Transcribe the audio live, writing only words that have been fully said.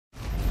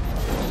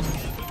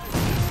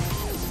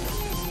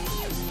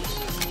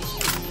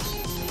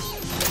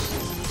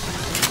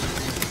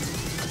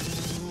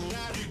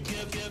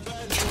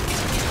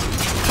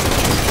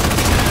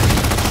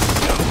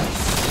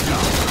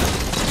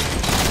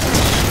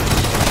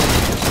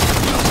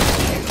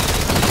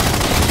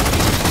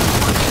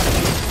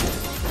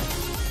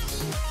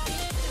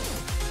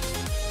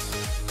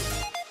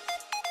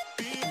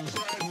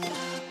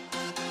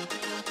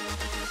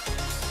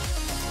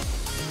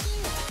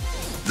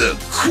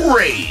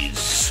Great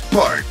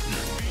Spartan.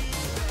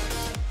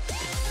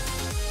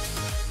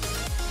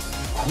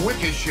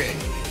 Ricochet.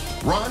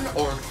 Run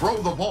or throw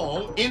the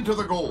ball into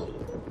the goal.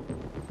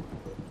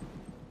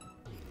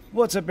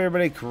 What's up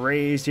everybody,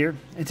 Crazed here,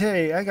 and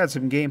today I got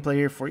some gameplay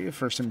here for you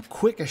for some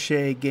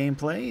Ricochet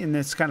gameplay, and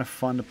it's kind of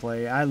fun to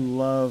play. I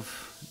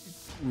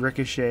love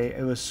Ricochet.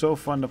 It was so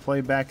fun to play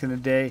back in the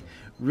day,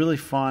 really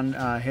fun.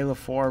 Halo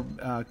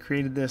 4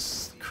 created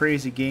this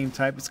crazy game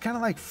type. It's kind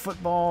of like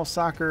football,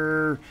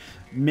 soccer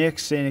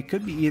mix, and it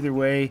could be either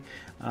way.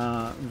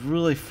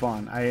 Really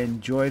fun. I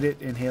enjoyed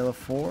it in Halo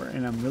 4,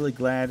 and I'm really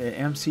glad that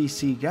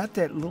MCC got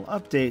that little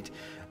update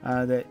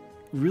that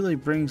really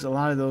brings a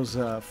lot of those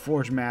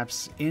Forge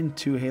maps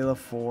into Halo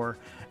 4,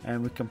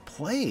 and we can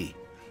play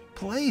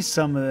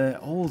some of the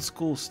old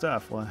school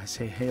stuff. Well, I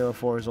say Halo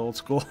 4 is old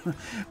school.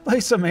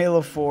 Play some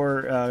Halo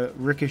 4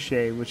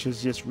 Ricochet, which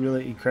is just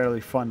really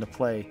incredibly fun to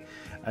play.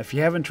 If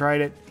you haven't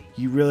tried it,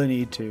 you really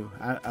need to.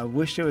 I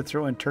wish they would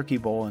throw in Turkey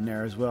Bowl in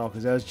there as well,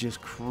 because that was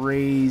just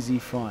crazy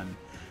fun.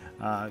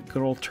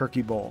 Good old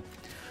Turkey Bowl.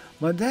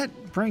 But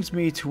that brings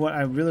me to what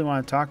I really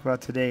want to talk about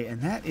today,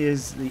 and that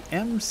is the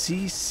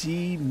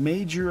MCC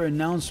major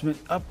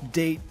announcement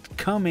update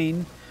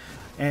coming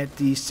at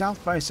the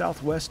South by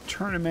Southwest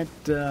tournament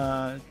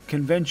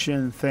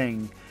convention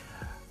thing.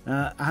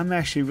 I'm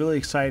actually really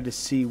excited to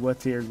see what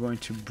they are going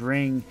to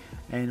bring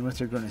and what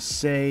they're going to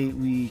say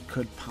we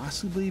could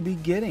possibly be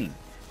getting.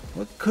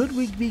 What could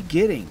we be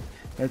getting?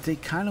 That they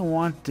kind of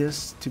want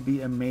this to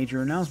be a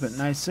major announcement.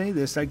 And I say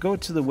this, I go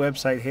to the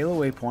website Halo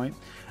Waypoint,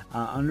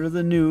 under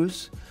the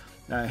news,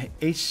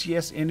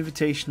 HCS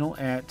Invitational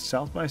at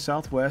South by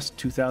Southwest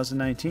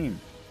 2019.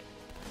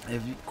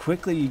 If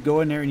you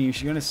go in there and you're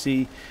going to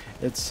see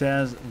it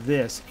says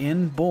this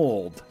in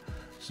bold.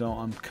 So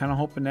I'm kind of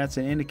hoping that's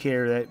an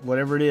indicator that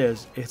whatever it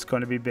is, it's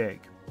going to be big.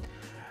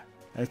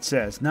 It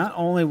says, not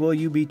only will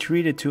you be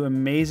treated to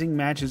amazing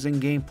matches and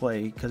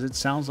gameplay, because it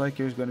sounds like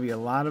there's going to be a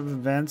lot of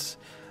events,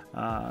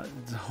 a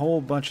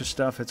whole bunch of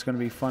stuff. It's going to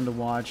be fun to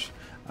watch.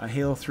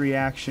 Halo 3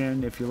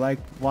 action. If you like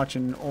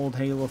watching old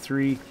Halo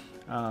 3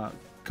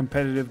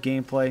 competitive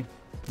gameplay,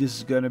 this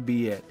is going to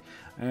be it.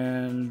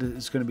 And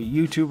it's going to be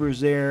YouTubers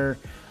there.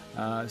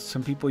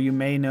 Some people you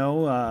may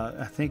know.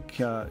 I think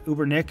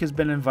Uber Nick has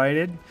been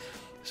invited,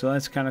 so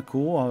that's kind of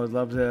cool. I would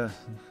love to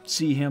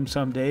see him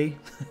someday.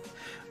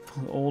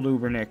 Old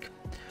Uber Nick.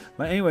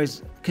 But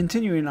anyways,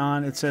 continuing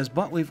on, it says,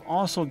 but we've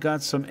also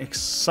got some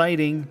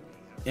exciting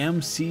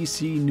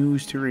MCC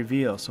news to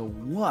reveal. So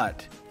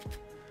what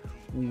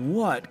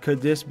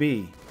could this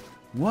be?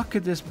 What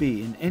could this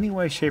be in any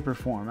way, shape, or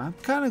form? I'm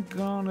kind of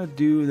going to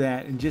do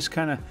that and just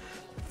kind of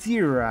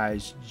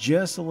theorize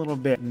just a little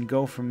bit and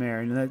go from there.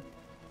 And that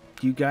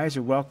you guys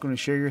are welcome to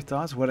share your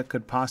thoughts, what it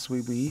could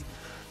possibly be.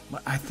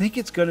 But I think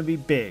it's going to be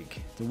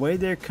big. The way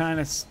they're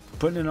kind of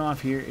putting it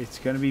off here, it's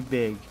going to be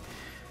big.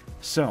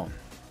 So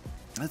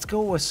let's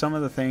go with some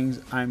of the things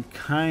I'm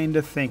kind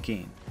of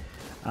thinking.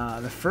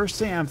 The first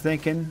thing I'm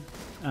thinking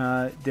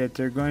that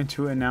they're going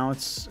to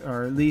announce,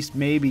 or at least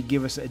maybe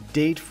give us a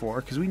date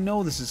for, because we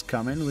know this is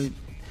coming,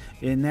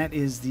 and that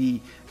is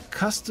the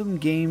custom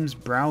games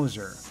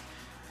browser.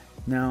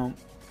 Now,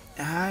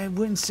 I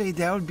wouldn't say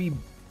that would be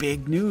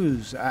big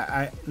news.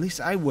 At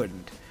least I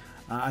wouldn't.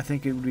 I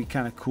think it would be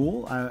kind of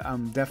cool.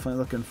 I'm definitely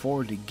looking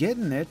forward to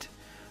getting it.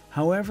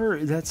 However,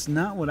 that's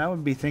not what I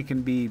would be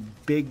thinking be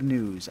big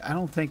news. I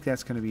don't think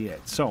that's going to be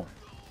it. So,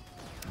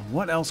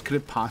 what else could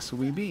it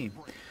possibly be?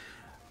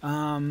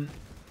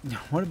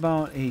 What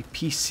about a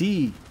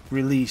PC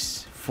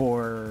release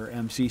for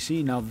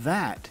MCC? Now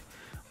that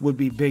would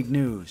be big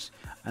news.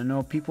 I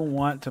know people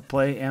want to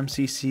play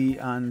MCC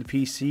on the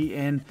PC,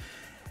 and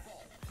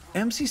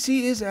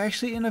MCC is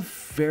actually in a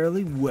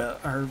fairly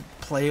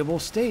playable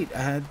state.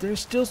 There's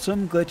still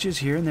some glitches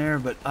here and there,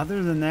 but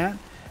other than that,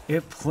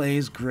 it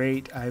plays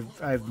great.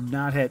 I've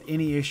not had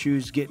any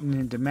issues getting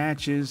into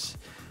matches.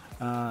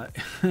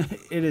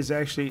 It is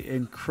actually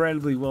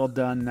incredibly well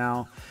done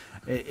now.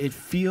 It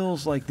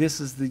feels like this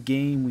is the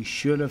game we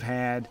should have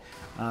had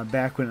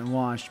back when it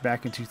launched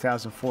back in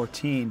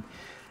 2014.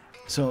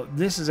 So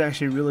this is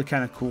actually really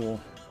kind of cool.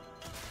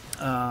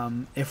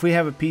 If we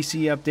have a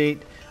PC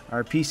update or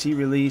a PC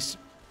release,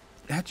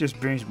 that just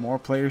brings more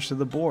players to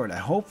the board.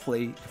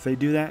 Hopefully, if they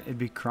do that, it'd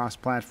be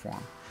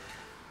cross-platform.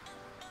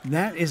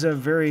 That is a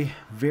very,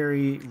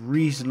 very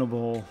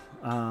reasonable,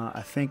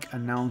 I think,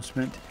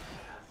 announcement.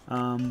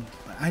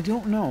 I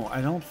don't know.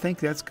 I don't think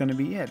that's going to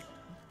be it.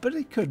 But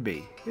it could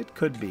be. It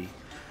could be.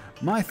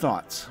 My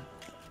thoughts.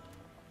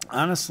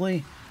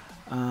 Honestly,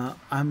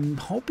 I'm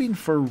hoping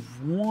for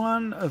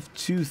one of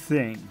two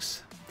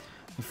things.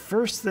 The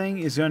first thing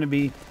is going to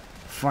be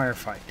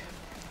Firefight.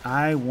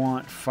 I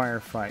want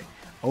Firefight.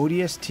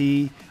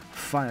 ODST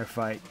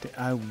Firefight.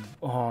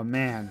 Oh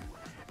man.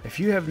 If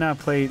you have not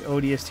played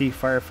ODST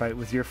Firefight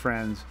with your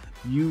friends,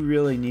 you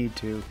really need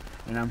to.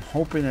 And I'm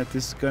hoping that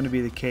this is going to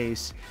be the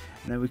case,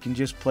 and that we can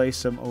just play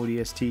some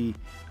ODST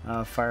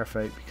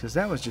Firefight, because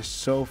that was just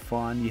so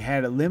fun. You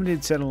had a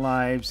limited set of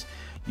lives.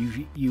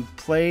 You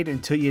played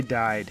until you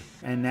died,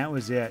 and that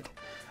was it.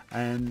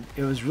 and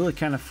it was really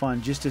kind of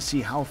fun just to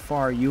see how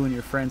far you and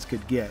your friends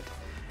could get.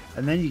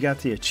 And then you got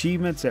the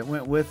achievements that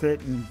went with it,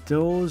 and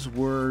those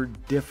were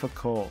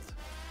difficult.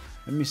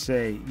 Let me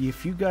say,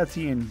 if you got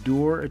the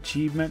Endure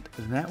achievement,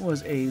 that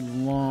was a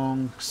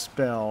long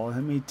spell.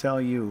 Let me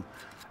tell you,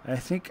 I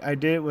think I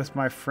did it with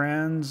my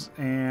friends,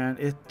 and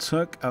it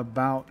took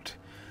about,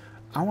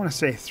 I want to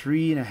say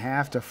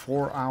 3.5 to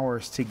 4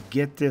 hours to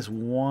get this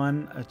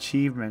one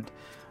achievement,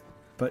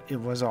 but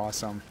it was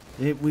awesome.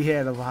 We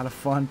had a lot of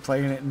fun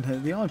playing it, and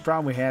the only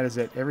problem we had is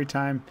that every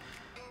time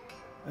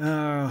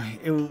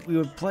we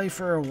would play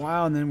for a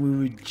while, and then we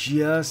would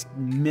just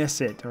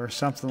miss it or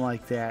something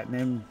like that, and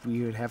then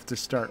we would have to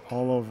start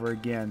all over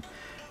again.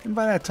 And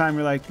by that time,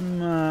 you're like,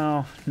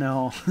 no,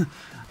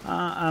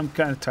 I'm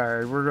kind of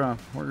tired. We're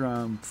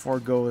gonna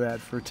forego that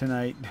for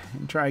tonight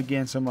and try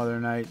again some other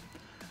night.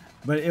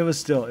 But it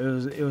was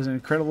an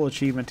incredible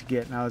achievement to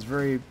get, and I was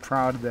very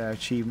proud of that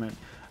achievement.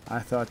 I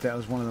thought that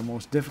was one of the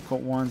most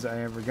difficult ones I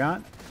ever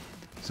got.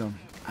 So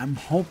I'm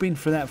hoping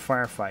for that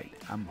firefight.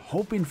 I'm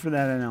hoping for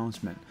that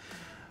announcement.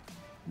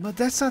 But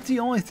that's not the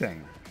only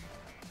thing.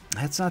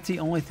 That's not the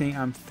only thing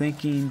I'm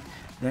thinking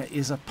that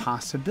is a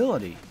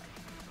possibility.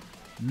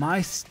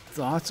 My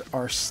thoughts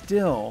are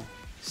still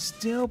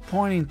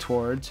pointing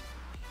towards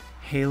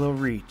Halo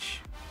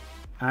Reach.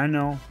 I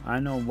know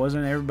it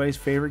wasn't everybody's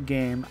favorite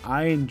game.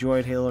 I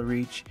enjoyed Halo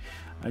Reach.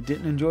 I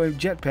didn't enjoy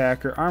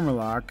Jetpack or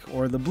Armorlock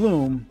or the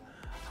Bloom.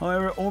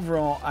 However,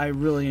 overall, I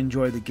really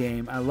enjoyed the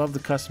game. I love the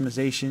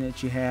customization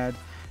that you had,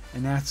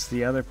 and that's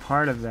the other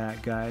part of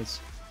that, guys.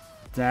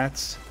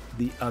 That's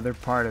the other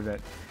part of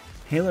it.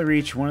 Halo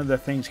Reach, one of the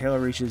things Halo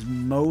Reach is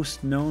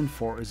most known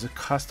for is the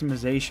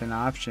customization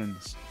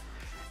options.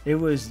 It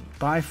was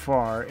by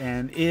far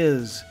and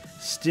is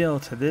still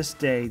to this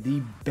day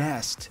the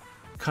best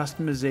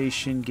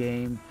customization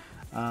game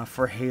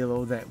for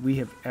Halo that we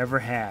have ever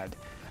had.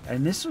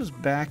 And this was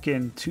back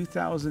in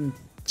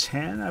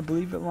 2010, I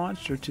believe it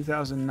launched, or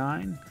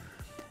 2009.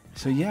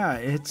 So yeah,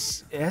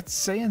 it's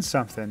saying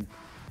something.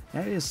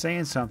 That is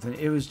saying something.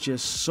 It was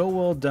just so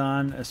well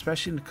done,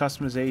 especially in the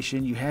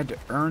customization. You had to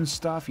earn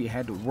stuff, you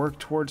had to work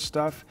towards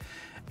stuff,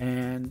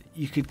 and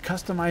you could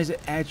customize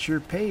it at your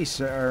pace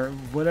or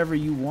whatever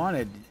you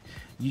wanted.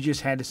 You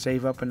just had to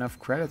save up enough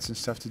credits and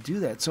stuff to do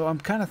that. So I'm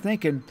kind of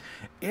thinking,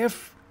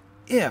 if,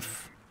 and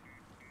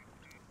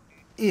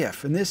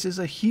this is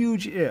a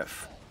huge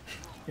if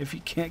you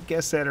can't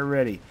guess that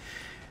already,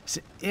 so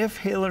if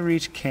Halo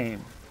Reach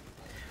came,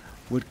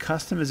 would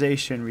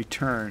customization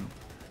return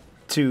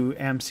to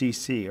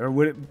MCC, or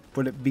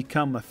would it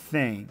become a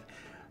thing?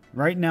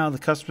 Right now, the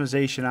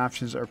customization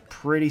options are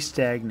pretty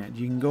stagnant.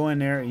 You can go in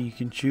there and you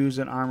can choose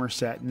an armor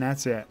set, and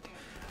that's it.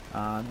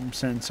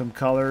 Send some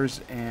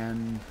colors,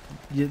 and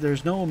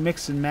there's no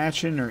mix and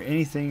matching or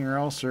anything or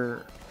else,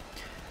 or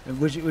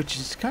which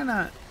is kind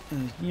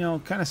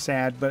of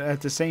sad. But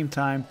at the same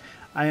time,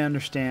 I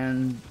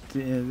understand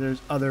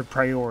there's other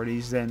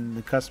priorities than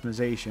the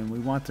customization. We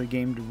want the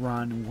game to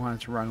run, and we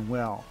want it to run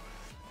well.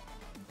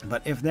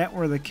 But if that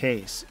were the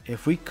case,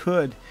 if we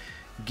could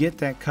get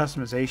that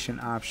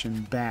customization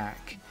option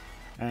back,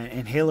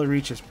 and Halo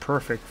Reach is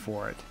perfect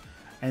for it,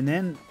 and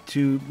then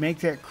to make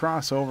that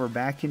crossover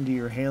back into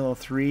your Halo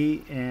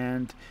 3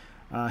 and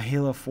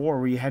Halo 4,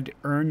 where you had to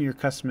earn your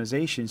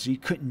customization, so you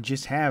couldn't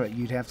just have it.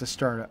 You'd have to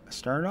start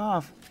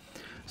off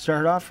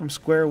from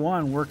square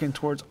one, working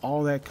towards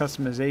all that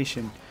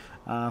customization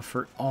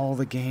for all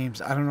the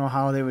games. I don't know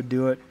how they would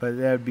do it, but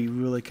that'd be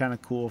really kind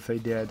of cool if they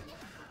did.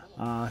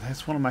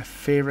 That's one of my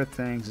favorite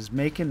things, is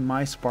making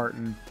my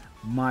Spartan.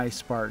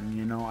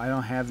 You know, I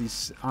don't have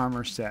these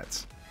armor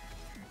sets.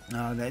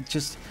 That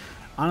just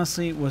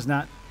honestly was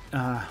not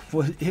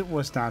it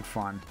was not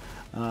fun.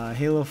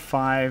 Halo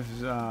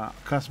 5's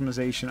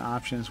customization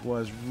options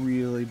was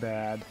really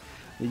bad.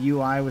 The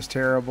UI was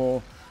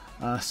terrible.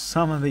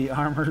 Some of the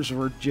armors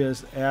were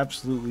just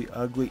absolutely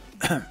ugly.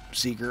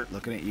 Seeker,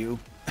 looking at you.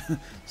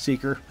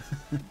 Seeker.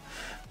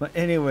 But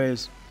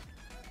anyways,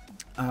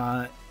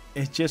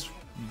 it just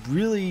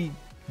really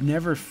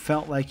never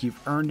felt like you've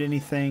earned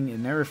anything. It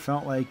never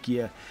felt like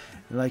you're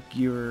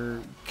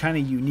kind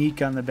of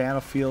unique on the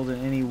battlefield in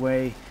any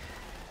way.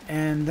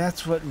 And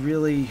that's what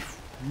really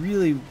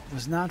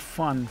was not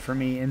fun for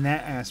me in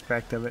that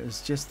aspect of it.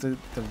 It's just the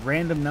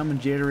random number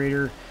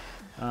generator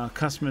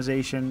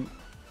customization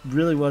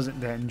really wasn't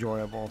that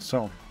enjoyable.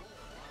 So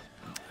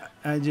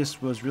I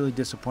just was really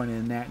disappointed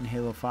in that in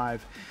Halo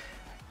 5.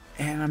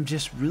 And I'm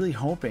just really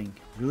hoping.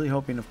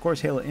 Of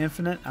course, Halo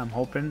Infinite, I'm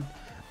hoping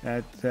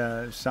that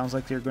sounds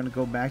like they're going to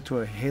go back to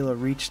a Halo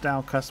Reach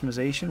style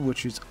customization,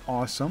 which is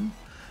awesome.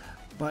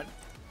 But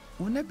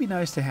wouldn't it be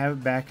nice to have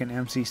it back in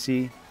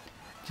MCC?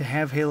 To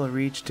have Halo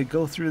Reach, to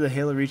go through the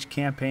Halo Reach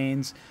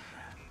campaigns,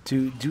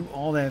 to do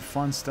all that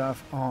fun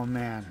stuff. Oh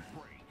man,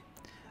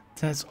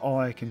 that's all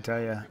I can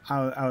tell you.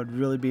 I would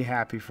really be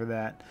happy for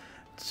that.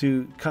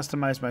 To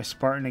customize my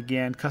Spartan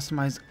again,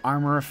 customize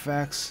armor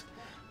effects,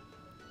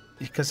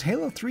 because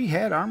Halo 3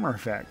 had armor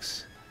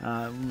effects.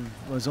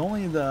 Was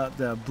only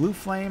the blue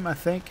flame, I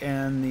think,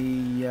 and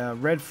the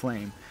red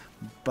flame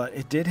but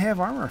it did have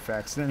armor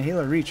effects. Then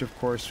Halo Reach, of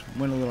course,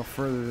 went a little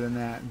further than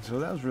that, and so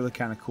that was really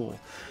kind of cool.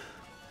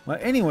 Well,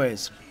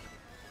 anyways,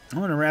 I'm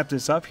going to wrap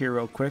this up here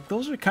real quick.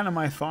 Those are kind of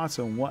my thoughts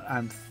on what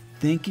I'm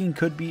thinking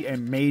could be a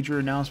major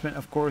announcement.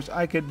 Of course,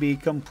 I could be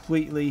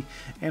completely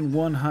and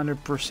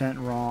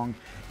 100% wrong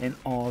in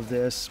all of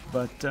this,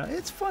 but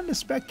it's fun to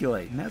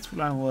speculate, and that's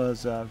what I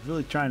was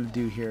really trying to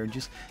do here.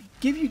 Just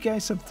give you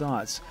guys some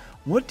thoughts.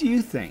 What do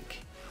you think?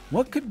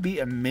 What could be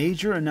a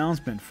major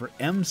announcement for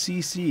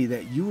MCC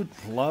that you would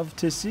love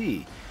to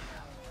see?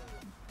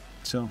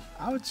 So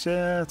I would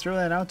throw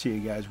that out to you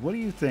guys. What do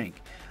you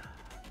think?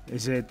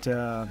 Is it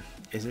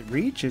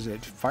Reach? Is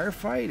it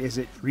Firefight? Is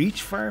it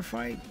Reach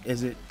Firefight?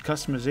 Is it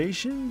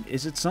customization?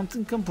 Is it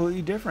something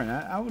completely different?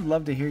 I would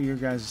love to hear your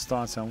guys'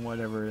 thoughts on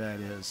whatever that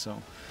is. So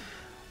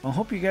I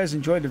hope you guys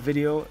enjoyed the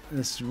video.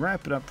 Let's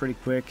wrap it up pretty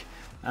quick.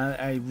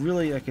 I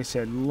really, like I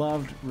said,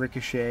 loved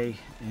Ricochet,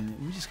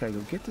 and we just gotta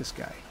go get this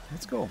guy.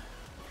 Let's go.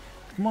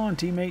 Come on,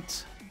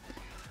 teammates.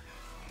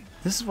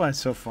 This is why it's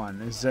so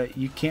fun, is that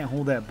you can't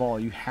hold that ball.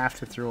 You have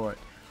to throw it.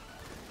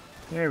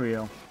 There we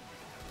go.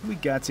 We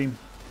got him.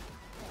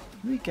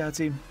 We got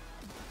him.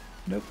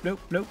 Nope,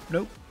 nope, nope,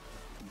 nope.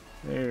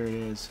 There it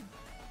is.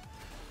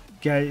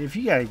 Guys, if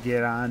you gotta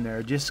get on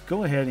there, just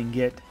go ahead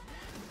and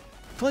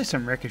play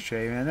some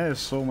Ricochet, man. That is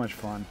so much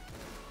fun.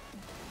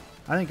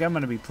 I think I'm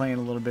gonna be playing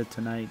a little bit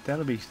tonight.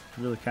 That'll be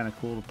really kind of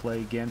cool to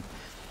play again.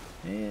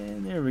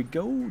 And there we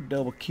go.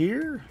 Double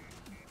cure.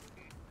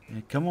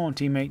 And come on,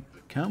 teammate.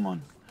 Come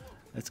on.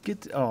 Let's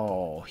get.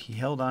 Oh, he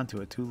held on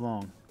to it too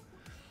long.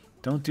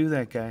 Don't do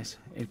that, guys.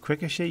 In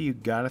Ricochet, you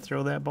gotta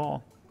throw that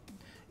ball.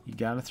 You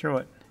gotta throw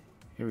it.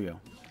 Here we go.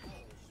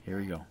 Here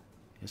we go.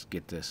 Let's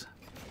get this.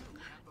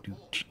 I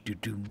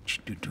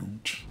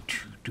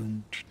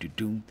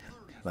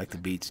like the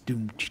beats.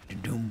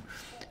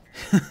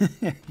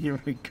 Here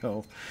we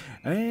go.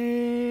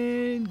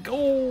 And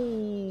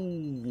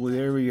go.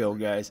 There we go,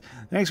 guys.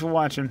 Thanks for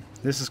watching.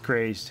 This is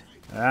Crazed.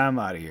 I'm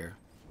out of here.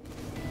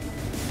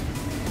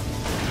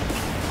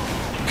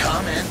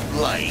 Comment,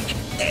 like,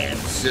 and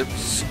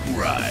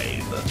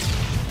subscribe.